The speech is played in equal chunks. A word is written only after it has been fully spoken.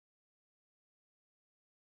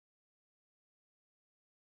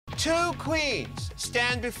two queens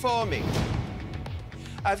stand before me.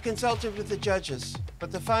 I've consulted with the judges,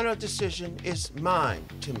 but the final decision is mine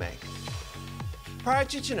to make. Prior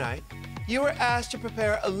to tonight, you were asked to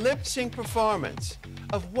prepare a lip-sync performance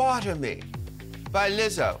of Water Me by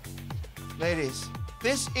Lizzo. Ladies,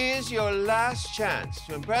 this is your last chance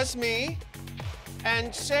to impress me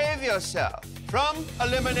and save yourself from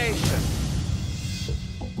elimination.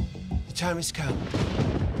 The time has come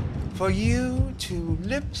for you to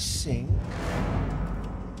lip-sync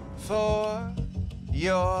for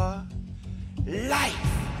your life.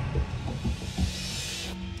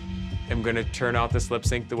 I'm gonna turn out this lip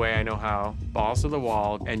sync the way I know how, balls to the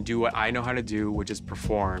wall, and do what I know how to do, which is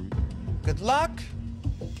perform. Good luck,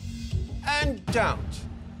 and don't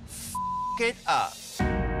f it up.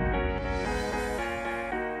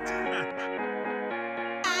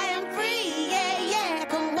 I am free, yeah, yeah,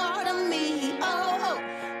 come water me, oh, oh.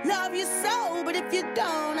 Love you so, but if you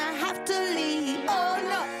don't, I have to leave, oh,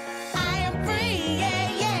 no. I am free, yeah,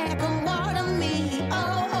 yeah, come water me,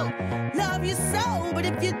 oh, oh. Love you so, but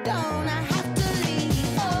if you don't, I have to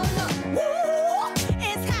leave, oh, no. Woo,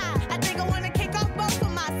 it's high, I think I wanna kick off both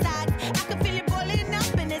of my sides. I can feel it boiling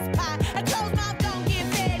up in this pie. A closed mouth don't get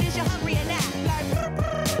fed, is you hungry or not? Like,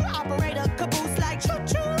 operator caboose like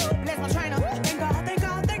choo-choo. Bless my trainer, thank God, thank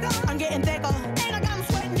God, thank God. I'm getting thicker, and I got 'em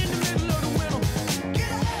sweating in the middle of the winter.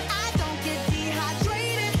 I don't get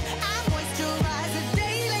dehydrated, I moisturize it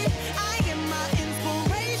daily. I am my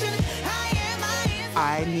inspiration, I am my inspiration.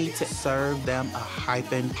 I need to serve them a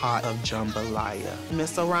hyping pot of jambalaya.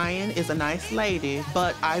 Miss Orion is a nice lady,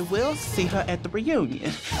 but I will see her at the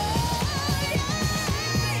reunion.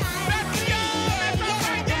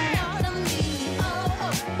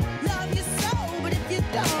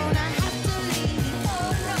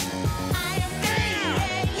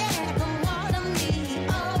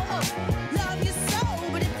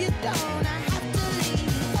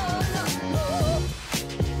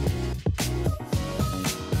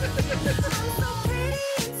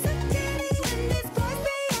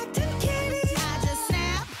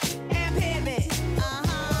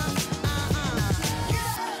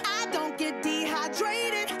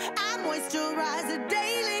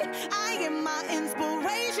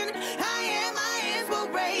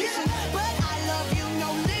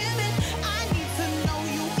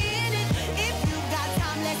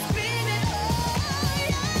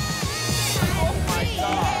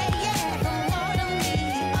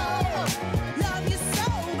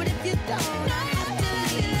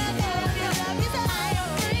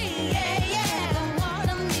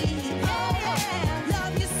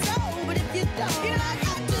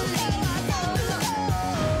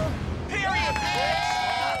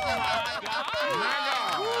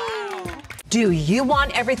 Do you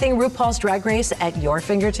want everything RuPaul's Drag Race at your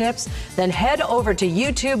fingertips? Then head over to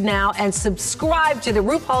YouTube now and subscribe to the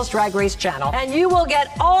RuPaul's Drag Race channel, and you will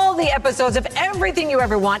get all the episodes of everything you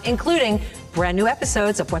ever want, including brand new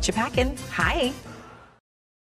episodes of What You Packin'. Hi.